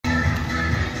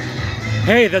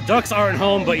Hey, the Ducks aren't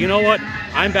home, but you know what?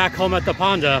 I'm back home at the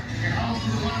Ponda.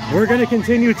 We're going to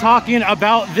continue talking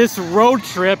about this road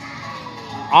trip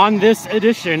on this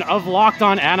edition of Locked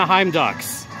On Anaheim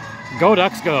Ducks. Go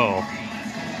Ducks, go.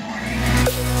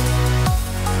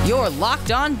 You're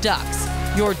Locked On Ducks,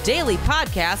 your daily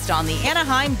podcast on the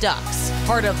Anaheim Ducks,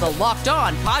 part of the Locked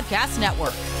On Podcast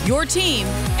Network, your team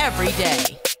every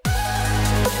day.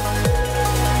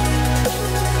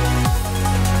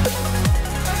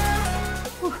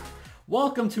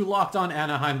 Welcome to Locked On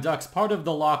Anaheim Ducks, part of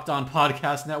the Locked On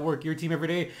Podcast Network, your team every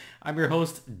day. I'm your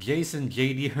host, Jason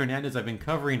JD Hernandez. I've been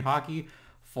covering hockey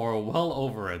for well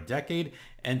over a decade,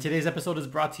 and today's episode is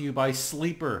brought to you by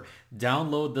Sleeper.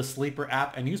 Download the Sleeper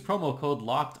app and use promo code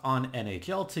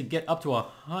LOCKEDONNHL to get up to a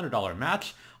 $100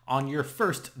 match on your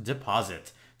first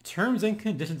deposit. Terms and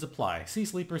conditions apply. See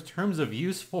Sleeper's terms of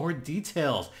use for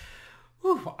details.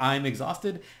 Whew, I'm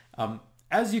exhausted.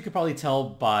 As you could probably tell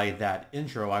by that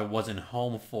intro, I wasn't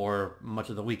home for much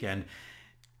of the weekend,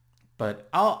 but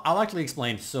I'll actually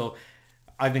explain. So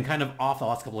I've been kind of off the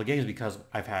last couple of games because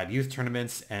I've had youth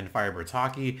tournaments and Firebirds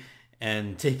hockey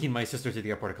and taking my sister to the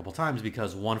airport a couple times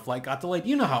because one flight got delayed.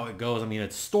 You know how it goes. I mean,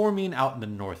 it's storming out in the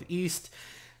Northeast.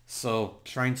 So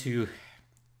trying to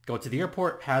go to the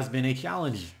airport has been a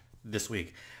challenge this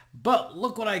week. But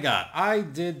look what I got. I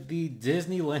did the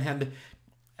Disneyland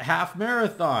half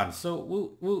marathon.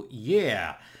 So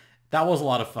yeah, that was a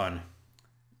lot of fun.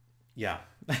 Yeah,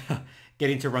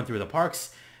 getting to run through the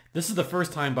parks. This is the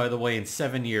first time, by the way, in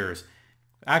 7 years,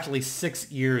 actually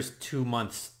 6 years, 2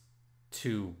 months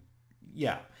 6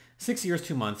 years,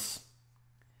 2 months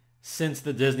since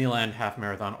the Disneyland half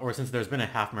marathon, or since there's been a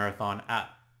half marathon at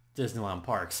Disneyland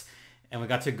parks. And we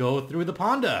got to go through the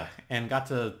Ponda and got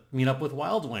to meet up with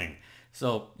Wild Wing.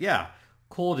 So yeah,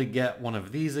 cool to get one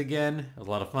of these again. It was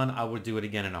a lot of fun. I would do it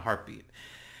again in a heartbeat.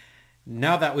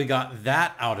 Now that we got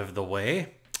that out of the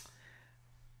way,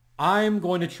 I'm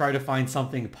going to try to find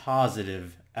something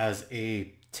positive as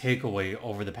a takeaway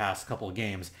over the past couple of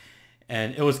games.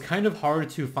 And it was kind of hard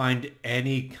to find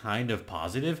any kind of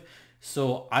positive.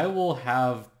 So I will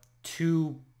have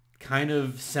two kind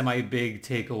of semi-big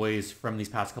takeaways from these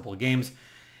past couple of games.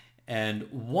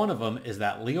 And one of them is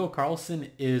that Leo Carlsson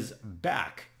is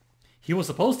back. He was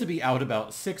supposed to be out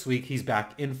about 6 weeks. He's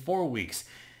back in 4 weeks.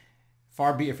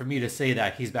 Far be it for me to say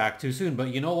that he's back too soon. But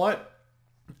you know what?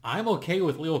 I'm okay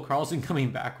with Leo Carlsson coming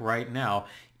back right now,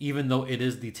 even though it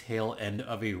is the tail end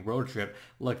of a road trip.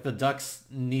 Look, the Ducks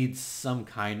need some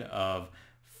kind of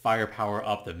firepower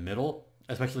up the middle,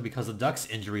 especially because the Ducks'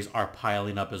 injuries are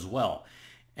piling up as well.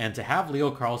 And to have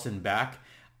Leo Carlsson back,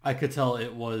 I could tell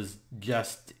it was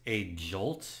just a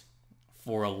jolt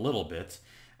for a little bit.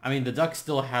 I mean, the Ducks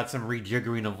still had some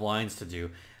rejiggering of lines to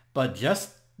do, but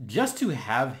just to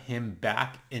have him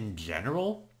back in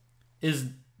general is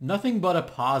nothing but a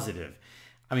positive.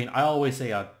 I mean, I always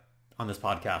say on this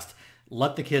podcast,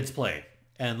 let the kids play.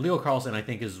 And Leo Carlsson, I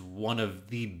think, is one of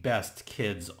the best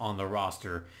kids on the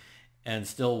roster and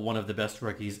still one of the best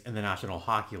rookies in the National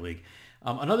Hockey League.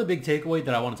 Another big takeaway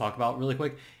that I want to talk about really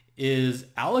quick is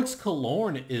Alex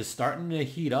Killorn is starting to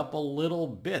heat up a little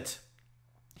bit.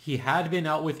 He had been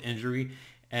out with injury,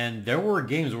 and there were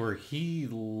games where he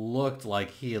looked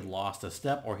like he had lost a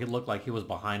step or he looked like he was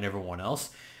behind everyone else.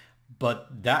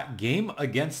 But that game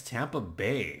against Tampa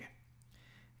Bay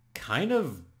kind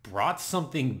of brought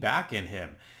something back in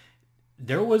him.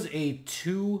 There was a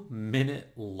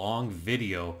 2-minute long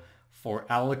video for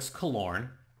Alex Killorn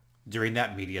during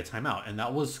that media timeout, and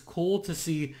that was cool to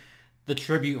see the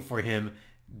tribute for him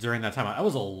during that timeout. That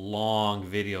was a long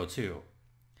video too.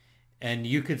 And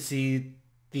you could see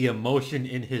the emotion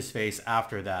in his face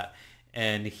after that.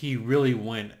 And he really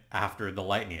went after the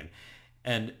Lightning.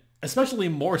 And especially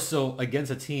more so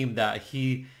against a team that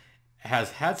he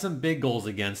has had some big goals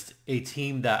against, a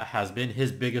team that has been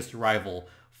his biggest rival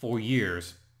for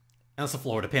years, and that's the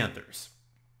Florida Panthers.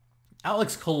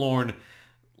 Alex Killorn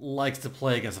likes to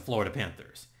play against the Florida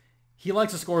Panthers. He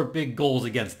likes to score big goals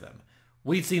against them.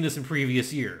 We've seen this in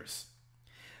previous years.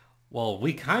 Well,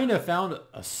 we kind of found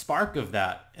a spark of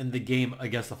that in the game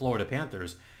against the Florida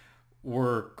Panthers,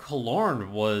 where Killorn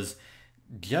was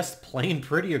just playing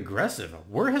pretty aggressive.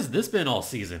 Where has this been all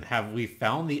season? Have we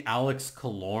found the Alex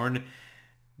Killorn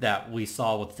that we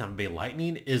saw with the Tampa Bay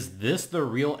Lightning? Is this the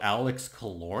real Alex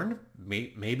Killorn?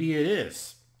 Maybe it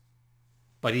is.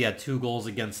 But he had 2 goals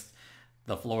against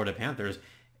the Florida Panthers,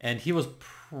 and he was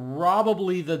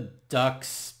probably the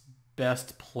Ducks'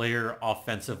 best player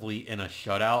offensively in a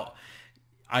shutout.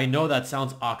 I know that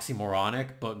sounds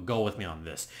oxymoronic, but go with me on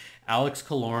this. Alex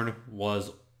Killorn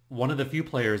was one of the few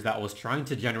players that was trying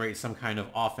to generate some kind of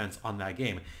offense on that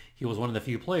game. He was one of the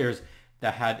few players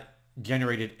that had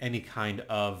generated any kind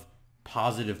of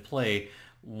positive play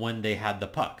when they had the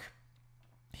puck.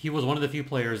 He was one of the few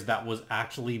players that was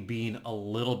actually being a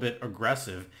little bit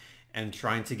aggressive and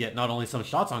trying to get not only some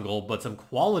shots on goal, but some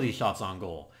quality shots on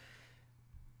goal.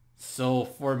 So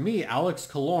for me, Alex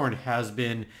Killorn has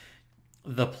been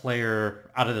the player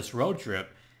out of this road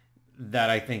trip that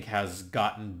I think has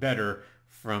gotten better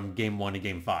from game 1 to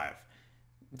game 5.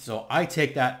 So I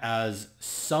take that as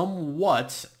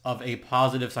somewhat of a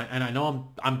positive sign. And I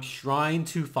know I'm trying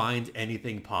to find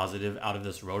anything positive out of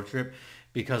this road trip,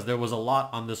 because there was a lot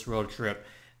on this road trip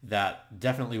that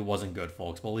definitely wasn't good,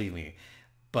 folks, believe me.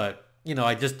 But, you know,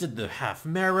 I just did the half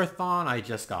marathon. I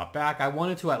just got back. I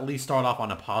wanted to at least start off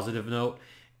on a positive note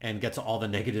and get to all the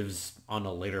negatives on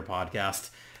a later podcast.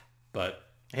 But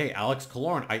hey, Alex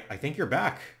Killorn, I think you're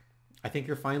back. I think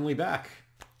you're finally back.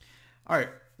 All right,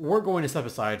 we're going to step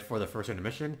aside for the first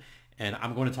intermission, and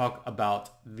I'm going to talk about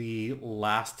the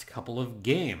last couple of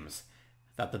games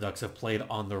that the Ducks have played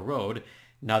on the road.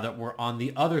 Now that we're on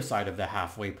the other side of the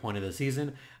halfway point of the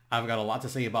season, I've got a lot to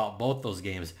say about both those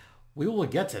games. We will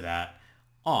get to that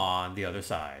on the other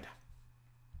side.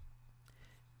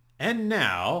 And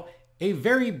now, a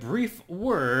very brief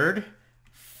word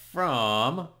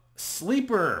from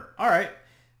Sleeper. All right,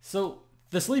 so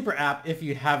the Sleeper app, if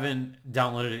you haven't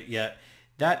downloaded it yet,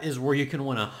 that is where you can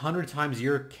win 100 times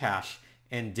your cash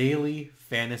in daily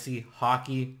fantasy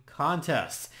hockey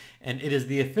contests. And it is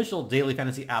the official daily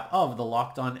fantasy app of the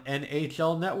Locked On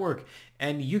NHL Network.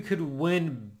 And you could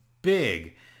win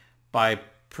big by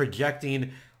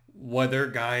projecting whether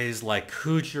guys like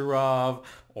Kucherov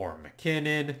or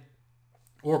McKinnon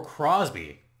or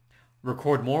Crosby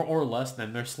record more or less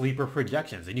than their sleeper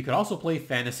projections. And you could also play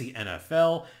fantasy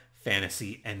NFL,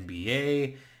 fantasy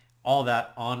NBA, all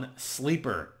that on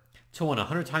Sleeper. To win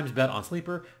 100 times bet on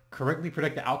Sleeper, correctly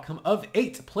predict the outcome of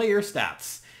 8 player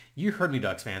stats. You heard me,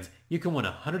 Ducks fans. You can win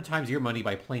 100 times your money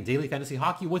by playing daily fantasy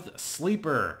hockey with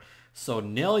Sleeper. So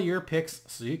nail your picks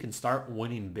so you can start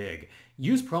winning big.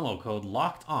 Use promo code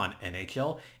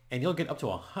LOCKEDONNHL and you'll get up to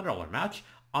a $100 match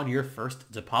on your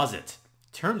first deposit.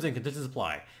 Terms and conditions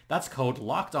apply. That's code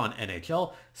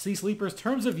LOCKEDONNHL. See Sleeper's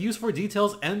terms of use for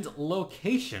details and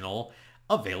locational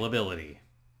availability.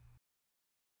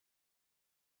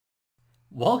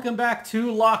 Welcome back to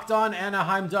Locked On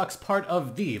Anaheim Ducks, part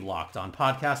of the Locked On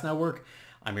Podcast Network.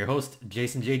 I'm your host,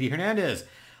 Jason J.D. Hernandez.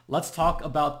 Let's talk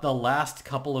about the last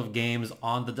couple of games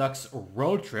on the Ducks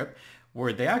road trip,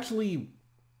 where they actually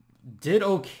did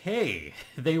okay.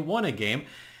 They won a game.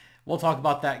 We'll talk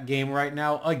about that game right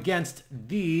now against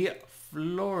the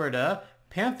Florida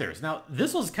Panthers. Now,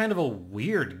 this was kind of a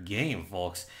weird game,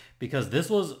 folks, because this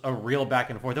was a real back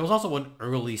and forth. There was also an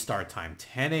early start time,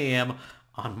 10 a.m.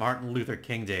 on Martin Luther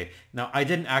King Day. Now, I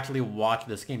didn't actually watch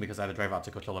this game because I had to drive out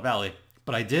to Coachella Valley,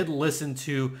 but I did listen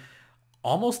to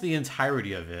almost the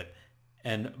entirety of it.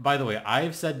 And by the way,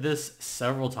 I've said this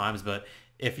several times, but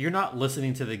if you're not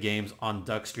listening to the games on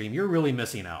Duckstream, you're really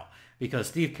missing out, because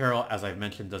Steve Carroll, as I've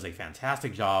mentioned, does a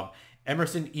fantastic job.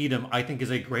 Emerson Edom, I think,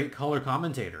 is a great color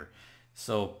commentator.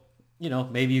 So, you know,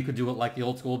 maybe you could do it like the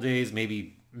old school days,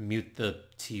 maybe mute the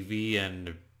TV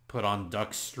and put on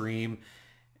Duckstream,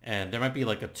 and there might be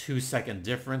like a 2-second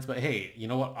difference, but hey, you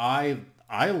know what? I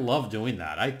love doing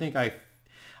that. I think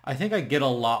I get a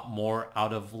lot more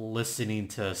out of listening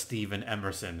to Steve and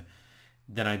Emerson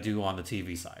than I do on the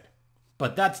TV side.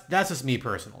 But that's just me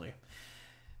personally.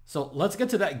 So let's get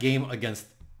to that game against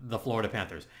the Florida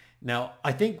Panthers. Now,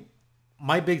 I think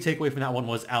my big takeaway from that one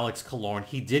was Alex Killorn.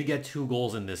 He did get 2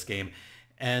 goals in this game,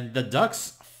 and the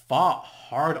Ducks fought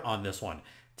hard on this one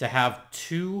to have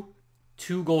two-goal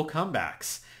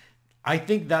comebacks. I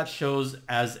think that shows,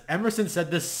 as Emerson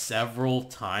said this several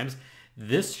times,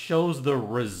 this shows the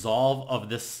resolve of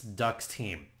this Ducks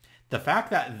team. The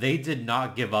fact that they did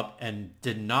not give up and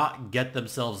did not get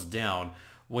themselves down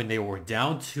when they were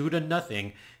down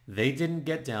 2-0, they didn't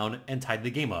get down and tied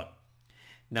the game up.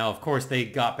 Now, of course, they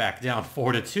got back down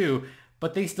 4-2,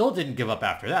 but they still didn't give up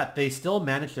after that. They still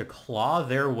managed to claw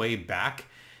their way back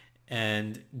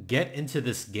and get into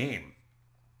this game.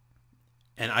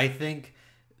 And I think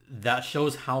that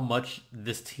shows how much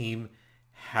this team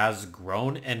has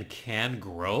grown and can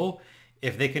grow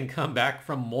if they can come back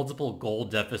from multiple goal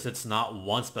deficits, not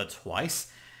once but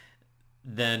twice.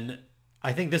 Then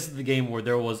I think this is the game where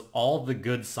there was all the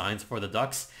good signs for the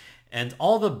Ducks and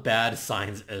all the bad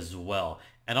signs as well.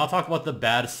 And I'll talk about the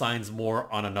bad signs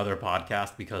more on another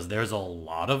podcast because there's a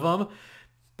lot of them.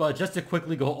 But just to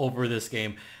quickly go over this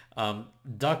game,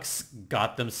 Ducks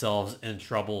got themselves in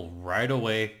trouble right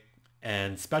away,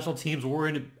 and special teams were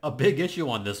in a big issue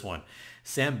on this one.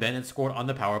 Sam Bennett scored on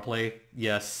the power play.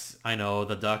 Yes, I know,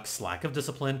 the Ducks' lack of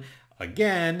discipline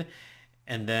again.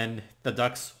 And then the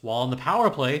Ducks, while on the power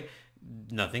play,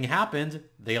 nothing happened.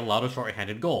 They allowed a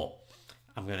shorthanded goal.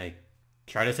 I'm going to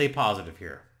try to stay positive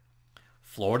here.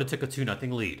 Florida took a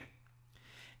 2-0 lead.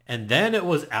 And then it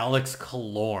was Alex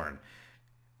Killorn.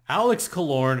 Alex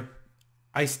Killorn,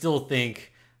 I still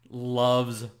think,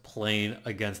 loves playing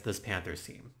against this Panthers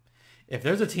team. If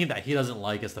there's a team that he doesn't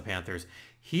like, it's the Panthers.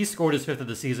 He scored his 5th of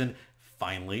the season,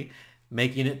 finally,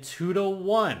 making it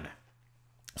 2-1.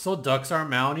 So Ducks are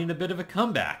mounting a bit of a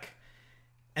comeback.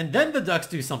 And then the Ducks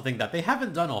do something that they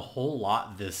haven't done a whole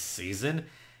lot this season.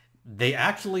 They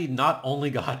actually not only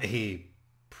got a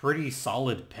pretty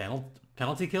solid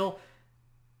penalty kill,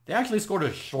 they actually scored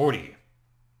a shorty.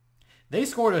 They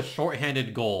scored a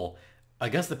shorthanded goal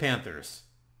against the Panthers,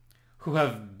 who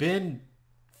have been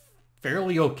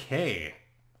fairly okay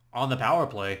on the power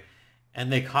play,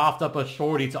 and they coughed up a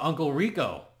shorty to Uncle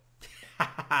Rico.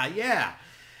 Yeah.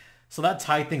 So that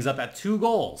tied things up at 2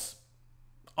 goals.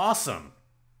 Awesome.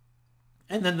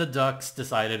 And then the Ducks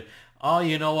decided, oh,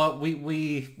 you know what?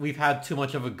 We've had too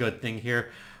much of a good thing here.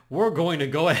 We're going to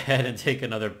go ahead and take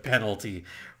another penalty.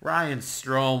 Ryan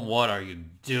Strome, what are you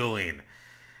doing?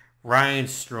 Ryan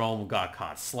Strome got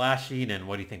caught slashing, and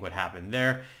what do you think would happen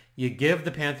there? You give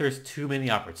the Panthers too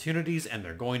many opportunities, and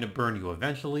they're going to burn you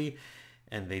eventually.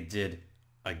 And they did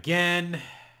again.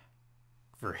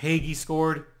 Verhaeghe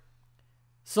scored.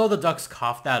 So the Ducks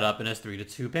coughed that up, and it's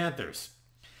 3-2 Panthers.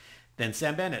 Then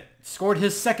Sam Bennett scored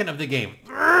his 2nd of the game.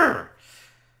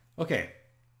 Okay,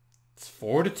 it's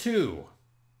 4-2.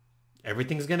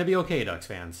 Everything's going to be okay, Ducks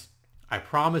fans. I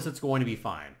promise it's going to be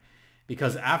fine.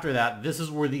 Because after that, this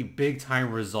is where the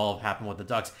big-time resolve happened with the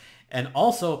Ducks. And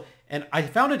also, and I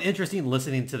found it interesting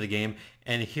listening to the game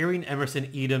and hearing Emerson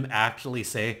Edom actually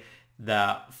say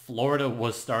that Florida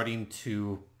was starting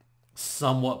to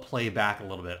somewhat play back a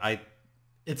little bit.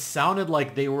 It sounded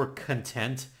like they were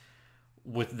content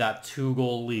with that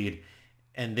 2-goal lead,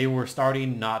 and they were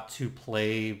starting not to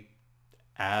play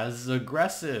as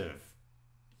aggressive.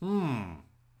 So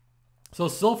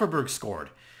Silfverberg scored.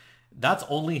 That's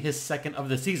only his 2nd of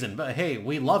the season, but hey,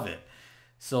 we love it.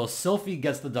 So Silfy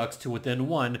gets the Ducks to within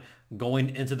 1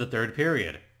 going into the 3rd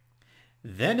period.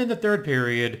 Then in the 3rd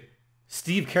period,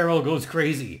 Steve Carroll goes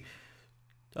crazy.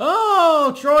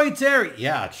 Oh, Troy Terry.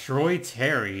 Yeah, Troy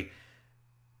Terry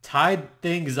tied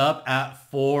things up at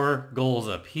 4 goals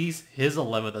apiece, his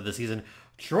 11th of the season.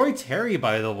 Troy Terry,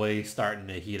 by the way, starting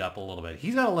to heat up a little bit.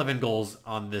 He's got 11 goals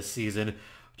on this season.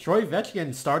 Troy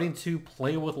Vetchkin starting to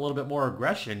play with a little bit more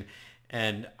aggression.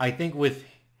 And I think with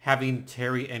having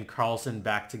Terry and Carlson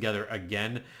back together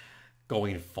again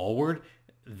going forward,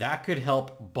 that could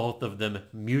help both of them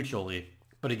mutually.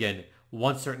 But again,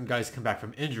 once certain guys come back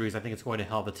from injuries, I think it's going to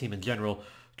help the team in general.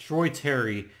 Troy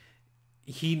Terry,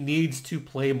 he needs to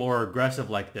play more aggressive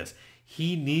like this.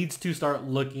 He needs to start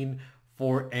looking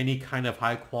for any kind of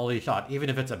high quality shot, even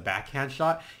if it's a backhand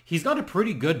shot. He's got a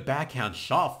pretty good backhand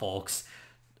shot, folks.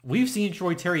 We've seen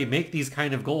Troy Terry make these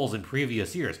kind of goals in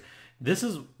previous years. This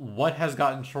is what has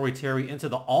gotten Troy Terry into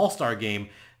the All-Star game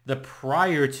the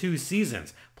prior 2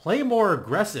 seasons. Play more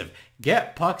aggressive.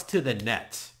 Get pucks to the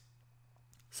net.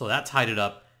 So that tied it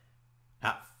up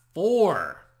at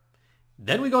 4.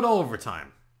 Then we go to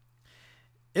overtime.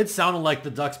 It sounded like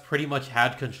the Ducks pretty much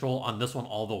had control on this one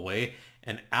all the way,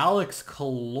 and Alex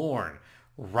Killorn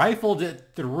rifled it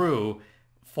through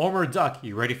former Duck.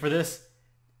 You ready for this?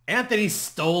 Anthony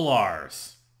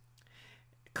Stolarz.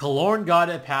 Killorn got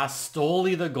it past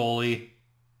Stoley, the goalie,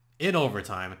 in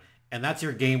overtime, and that's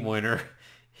your game winner.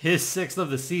 His 6th of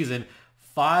the season,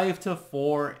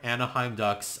 5-4 Anaheim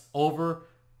Ducks over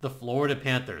the Florida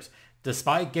Panthers.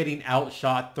 Despite getting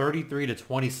outshot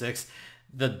 33-26,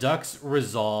 the Ducks'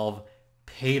 resolve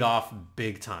paid off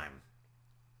big time.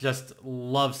 Just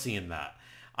love seeing that.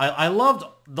 I loved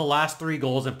the last 3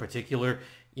 goals in particular.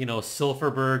 You know,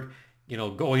 Silfverberg,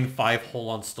 going 5-hole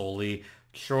on Stoley.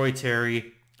 Troy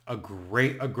Terry, a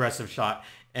great aggressive shot.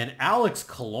 And Alex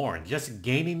Killorn just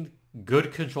gaining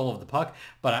good control of the puck.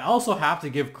 But I also have to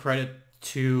give credit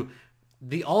to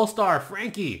the all-star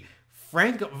Frank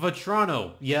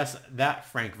Vatrano. Yes, that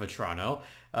Frank Vatrano.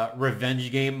 Revenge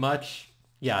game much?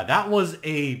 Yeah, that was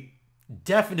a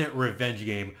definite revenge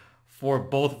game for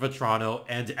both Vatrano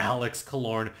and Alex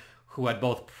Killorn, who had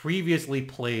both previously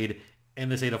played in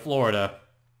the state of Florida.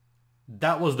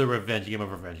 That was the revenge game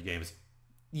of revenge games.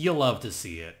 You love to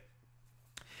see it.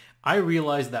 I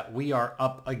realize that we are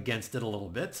up against it a little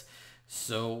bit.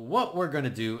 So what we're going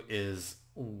to do is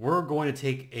we're going to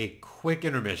take a quick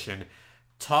intermission,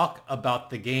 talk about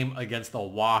the game against the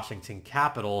Washington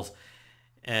Capitals,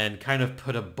 and kind of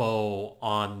put a bow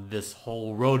on this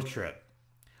whole road trip.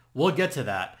 We'll get to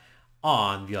that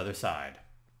on the other side.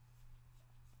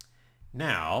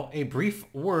 Now, a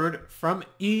brief word from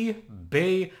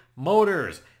eBay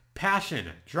Motors.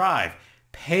 Passion, drive,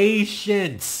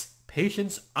 patience.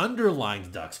 Patience underlines,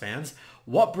 Ducks fans.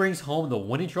 What brings home the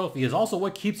winning trophy is also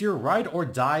what keeps your ride or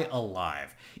die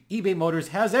alive. eBay Motors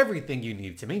has everything you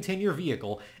need to maintain your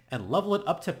vehicle and level it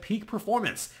up to peak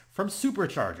performance. From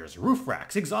superchargers, roof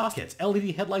racks, exhaust kits,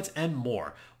 LED headlights, and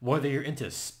more. Whether you're into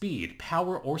speed,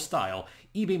 power, or style,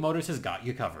 eBay Motors has got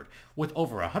you covered. With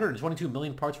over 122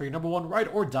 million parts for your number one ride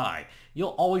or die, you'll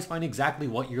always find exactly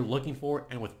what you're looking for,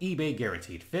 and with eBay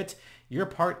Guaranteed Fit, your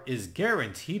part is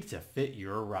guaranteed to fit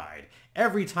your ride.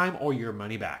 Every time or your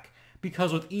money back.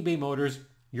 Because with eBay Motors,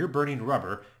 you're burning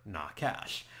rubber, not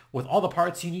cash. With all the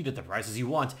parts you need at the prices you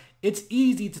want, it's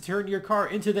easy to turn your car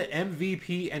into the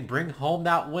MVP and bring home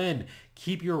that win.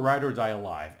 Keep your ride or die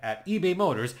alive at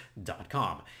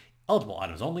ebaymotors.com. Eligible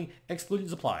items only,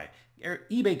 exclusions apply.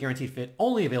 eBay Guaranteed Fit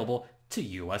only available to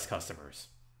U.S. customers.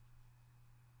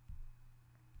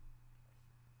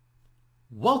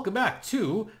 Welcome back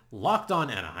to Locked On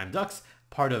Anaheim Ducks,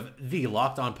 part of the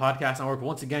Locked On Podcast Network.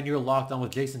 Once again, you're locked on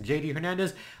with Jason JD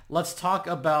Hernandez. Let's talk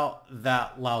about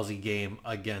that lousy game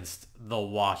against the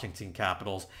Washington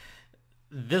Capitals.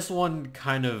 This one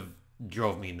kind of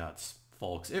drove me nuts,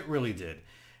 folks. It really did.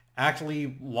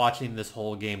 Actually, watching this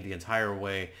whole game the entire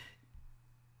way,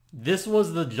 this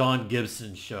was the John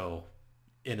Gibson show,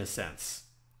 in a sense.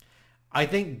 I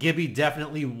think Gibby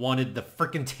definitely wanted the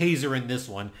frickin' taser in this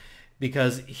one,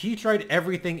 because he tried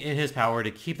everything in his power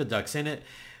to keep the Ducks in it.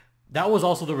 That was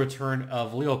also the return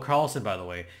of Leo Carlsson, by the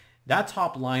way. That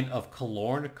top line of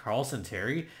Killorn, Carlsson,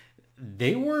 Terry,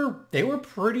 they were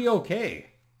pretty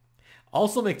okay.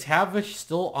 Also, McTavish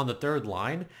still on the third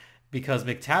line, because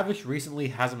McTavish recently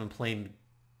hasn't been playing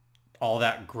all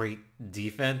that great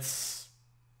defense.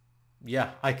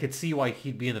 Yeah, I could see why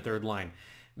he'd be in the third line.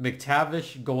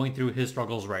 McTavish going through his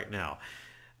struggles right now.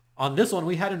 On this one,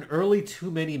 we had an early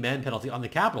too many men penalty on the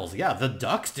Capitals. Yeah, the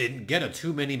Ducks didn't get a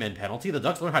too many men penalty. The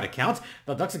Ducks learned how to count.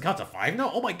 The Ducks can count to 5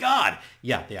 now? Oh my God.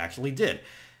 Yeah, they actually did.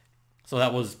 So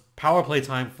that was power play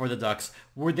time for the Ducks,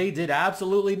 where they did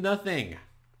absolutely nothing.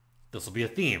 This will be a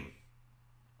theme.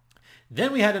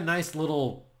 Then we had a nice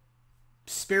little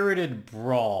spirited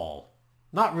brawl.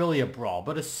 Not really a brawl,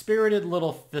 but a spirited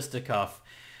little fisticuff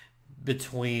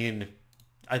between,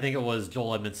 I think it was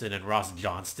Joel Edmondson and Ross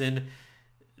Johnston.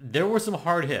 There were some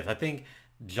hard hits. I think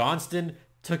Johnston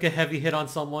took a heavy hit on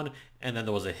someone, and then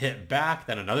there was a hit back,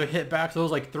 then another hit back. So it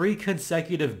was like 3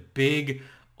 consecutive big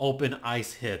open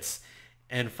ice hits.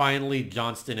 And finally,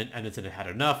 Johnston and Edmondson had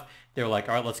enough. They were like,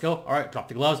 all right, let's go. All right, drop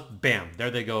the gloves. Bam. There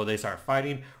they go. They start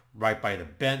fighting right by the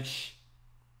bench.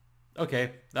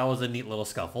 Okay, that was a neat little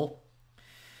scuffle.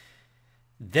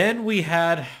 Then we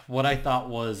had what I thought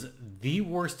was the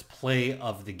worst play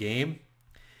of the game.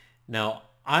 Now,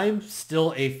 I'm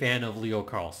still a fan of Leo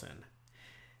Carlsson.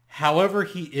 However,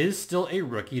 he is still a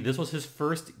rookie. This was his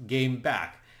first game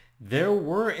back. There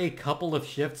were a couple of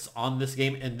shifts on this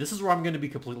game, and this is where I'm going to be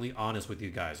completely honest with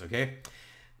you guys, okay?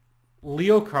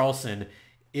 Leo Carlsson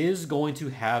is going to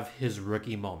have his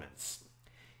rookie moments.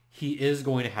 He is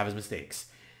going to have his mistakes,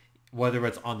 whether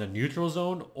it's on the neutral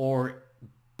zone or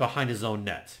behind his own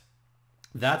net.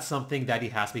 That's something that he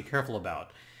has to be careful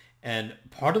about. And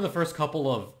part of the first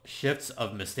couple of shifts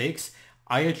of mistakes,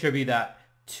 I attribute that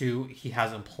to he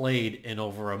hasn't played in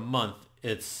over a month.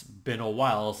 It's been a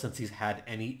while since he's had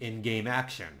any in-game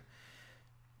action.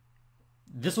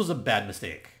 This was a bad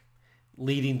mistake,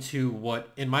 leading to what,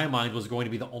 in my mind, was going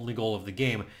to be the only goal of the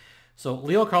game. So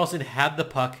Leo Carlsson had the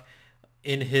puck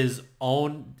in his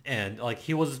own end. Like,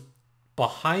 he was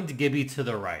behind Gibby to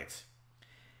the right.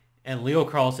 And Leo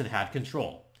Carlsson had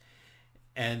control.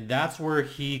 And that's where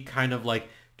he kind of like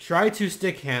tried to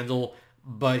stick handle,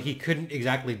 but he couldn't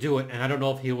exactly do it. And I don't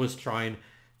know if he was trying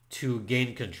to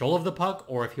gain control of the puck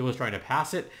or if he was trying to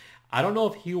pass it. I don't know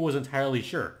if he was entirely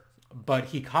sure, but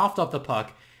he coughed up the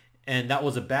puck, and that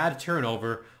was a bad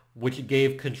turnover, which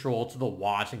gave control to the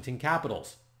Washington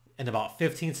Capitals. And about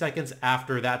 15 seconds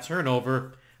after that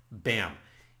turnover, bam,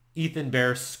 Ethan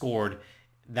Bear scored.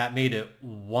 That made it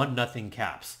 1-0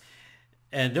 Caps.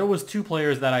 And there was 2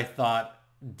 players that I thought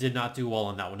did not do well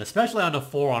on that one, especially on a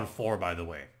 4-on-4, by the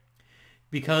way,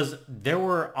 because there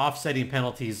were offsetting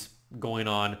penalties going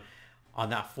on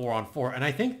that 4-on-4. And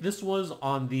I think this was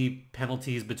on the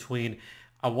penalties between,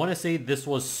 I want to say this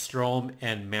was Strome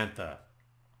and Mantha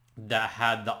that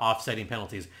had the offsetting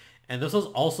penalties. And this was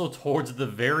also towards the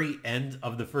very end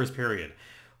of the first period.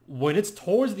 When it's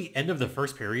towards the end of the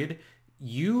first period,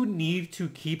 you need to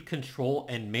keep control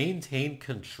and maintain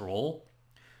control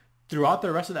throughout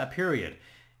the rest of that period.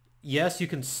 Yes, you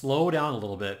can slow down a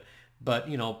little bit, but,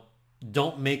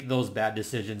 don't make those bad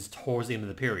decisions towards the end of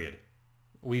the period.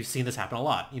 We've seen this happen a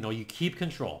lot. You keep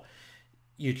control.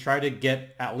 You try to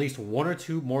get at least one or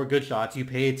two more good shots. You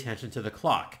pay attention to the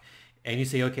clock. And you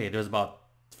say, okay, there's about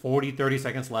 40, 30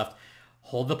 seconds left.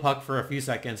 Hold the puck for a few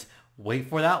seconds. Wait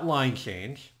for that line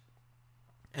change.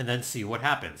 And then see what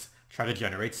happens. Try to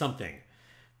generate something.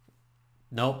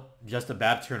 Nope, just a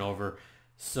bad turnover.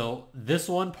 So this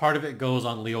one, part of it goes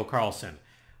on Leo Carlsson.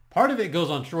 Part of it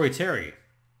goes on Troy Terry,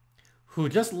 who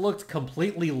just looked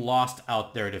completely lost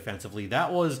out there defensively.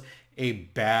 That was a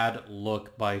bad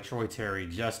look by Troy Terry,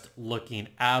 just looking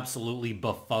absolutely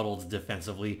befuddled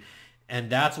defensively. And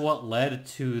that's what led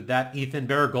to that Ethan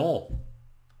Bear goal.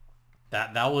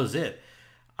 That was it.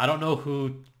 I don't know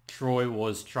who Troy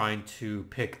was trying to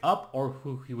pick up or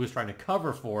who he was trying to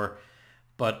cover for,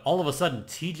 but all of a sudden,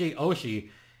 TJ Oshie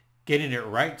getting it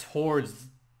right towards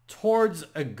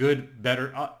a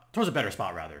better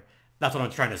spot, rather. That's what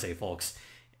I'm trying to say, folks.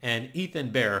 And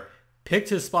Ethan Bear picked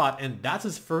his spot, and that's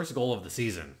his first goal of the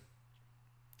season.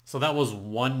 So that was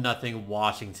 1-0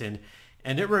 Washington,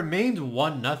 and it remained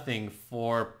 1-0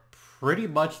 for pretty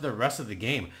much the rest of the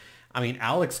game. I mean,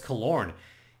 Alex Killorn,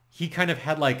 he kind of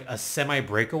had like a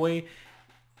semi-breakaway.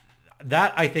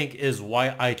 That, I think, is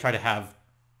why I try to have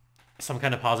some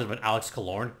kind of positive on Alex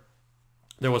Killorn.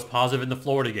 There was positive in the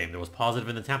Florida game. There was positive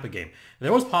in the Tampa game.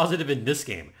 There was positive in this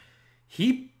game.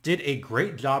 He did a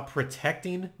great job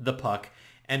protecting the puck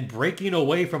and breaking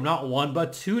away from not one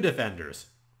but two defenders.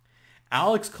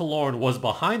 Alex Killorn was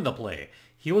behind the play.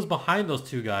 He was behind those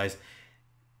two guys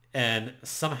and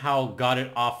somehow got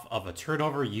it off of a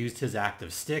turnover, used his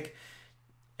active stick,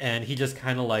 and he just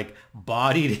kind of like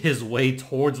bodied his way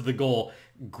towards the goal.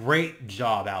 Great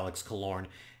job, Alex Killorn.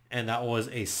 And that was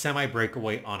a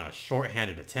semi-breakaway on a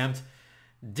shorthanded attempt.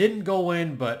 Didn't go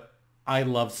in, but I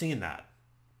love seeing that.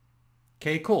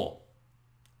 Okay, cool.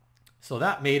 So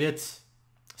that made it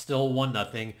still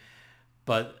 1-0,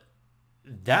 but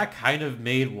that kind of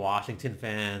made Washington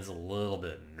fans a little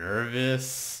bit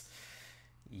nervous.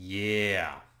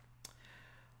 Yeah.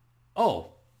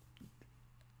 Oh,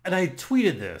 and I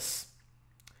tweeted this.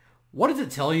 What does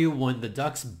it tell you when the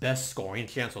Ducks' best scoring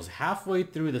chance was halfway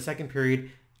through the second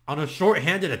period on a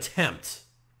shorthanded attempt?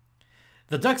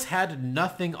 The Ducks had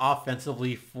nothing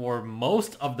offensively for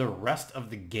most of the rest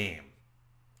of the game.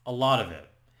 A lot of it.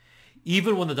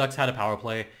 Even when the Ducks had a power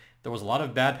play, there was a lot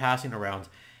of bad passing around.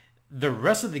 The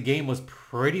rest of the game was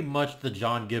pretty much the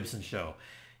John Gibson show.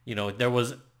 There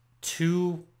was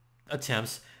 2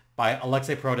 attempts by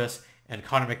Alexei Protas and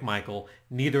Connor McMichael.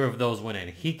 Neither of those went in.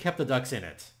 He kept the Ducks in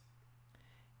it.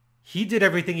 He did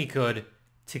everything he could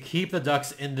to keep the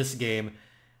Ducks in this game,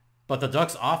 but the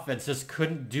Ducks offense just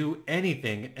couldn't do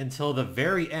anything until the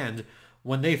very end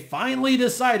when they finally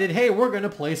decided, hey, we're going to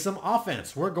play some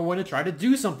offense. We're going to try to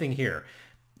do something here.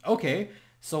 Okay,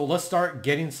 so let's start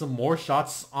getting some more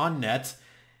shots on net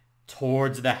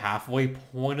towards the halfway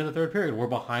point of the third period. We're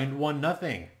behind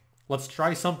 1-0. Let's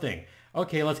try something.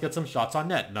 Okay, let's get some shots on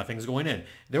net. Nothing's going in.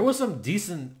 There was some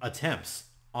decent attempts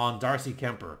on Darcy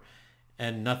Kemper,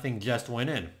 and nothing just went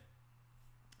in.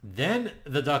 Then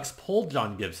the Ducks pulled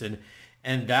John Gibson,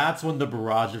 and that's when the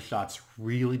barrage of shots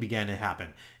really began to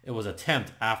happen. It was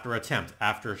attempt after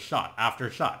shot after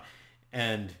shot.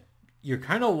 And you're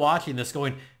kind of watching this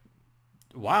going,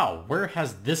 wow, where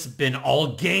has this been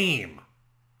all game?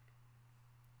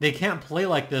 They can't play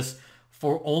like this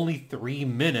for only 3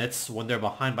 minutes when they're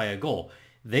behind by a goal.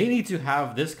 They need to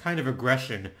have this kind of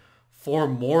aggression for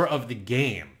more of the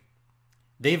game.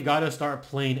 They've got to start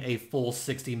playing a full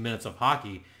 60 minutes of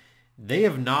hockey. They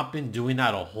have not been doing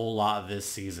that a whole lot this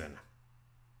season.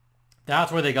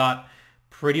 That's where they got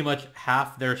pretty much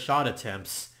half their shot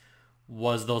attempts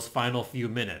was those final few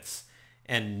minutes.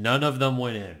 And none of them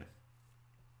went in.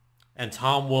 And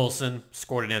Tom Wilson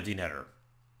scored an empty netter.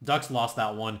 Ducks lost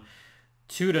that one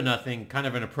 2-0, kind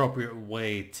of an appropriate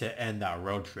way to end that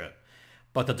road trip.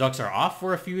 But the Ducks are off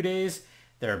for a few days.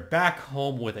 They're back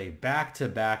home with a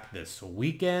back-to-back this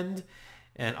weekend.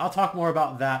 And I'll talk more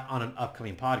about that on an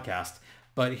upcoming podcast.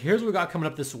 But here's what we got coming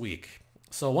up this week.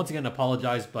 So once again,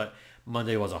 apologize, but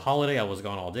Monday was a holiday. I was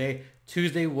gone all day.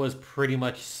 Tuesday was pretty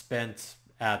much spent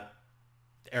at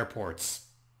airports.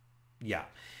 Yeah.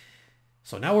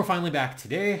 So now we're finally back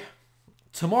today.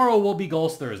 Tomorrow will be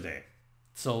Goals Thursday.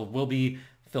 So we'll be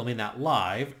filming that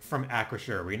live from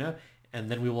Acrisure Arena. And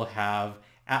then we will have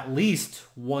at least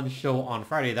one show on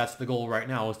Friday. That's the goal right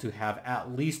now, is to have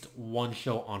at least one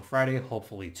show on Friday,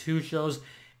 hopefully 2 shows.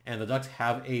 and the Ducks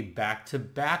have a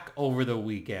back-to-back over the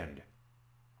weekend.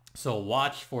 So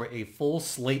watch for a full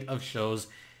slate of shows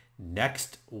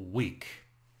next week.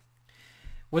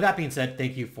 With that being said,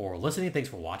 thank you for listening. Thanks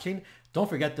for watching. Don't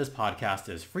forget this podcast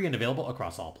is free and available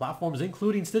across all platforms,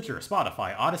 including Stitcher,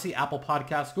 Spotify, Odyssey, Apple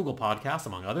Podcasts, Google Podcasts,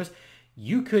 among others.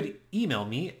 You could email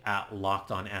me at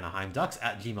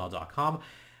lockedonanaheimducks@gmail.com.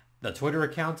 The Twitter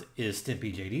account is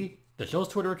StimpyJD. The show's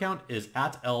Twitter account is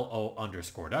at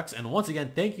 @LO_Ducks. And once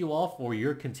again, thank you all for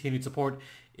your continued support.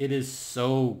 It is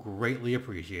so greatly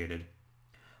appreciated.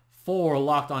 For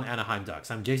Locked On Anaheim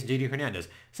Ducks, I'm Jason JD Hernandez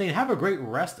saying have a great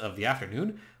rest of the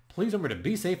afternoon. Please remember to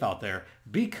be safe out there,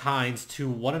 be kind to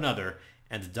one another,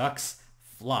 and Ducks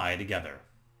fly together.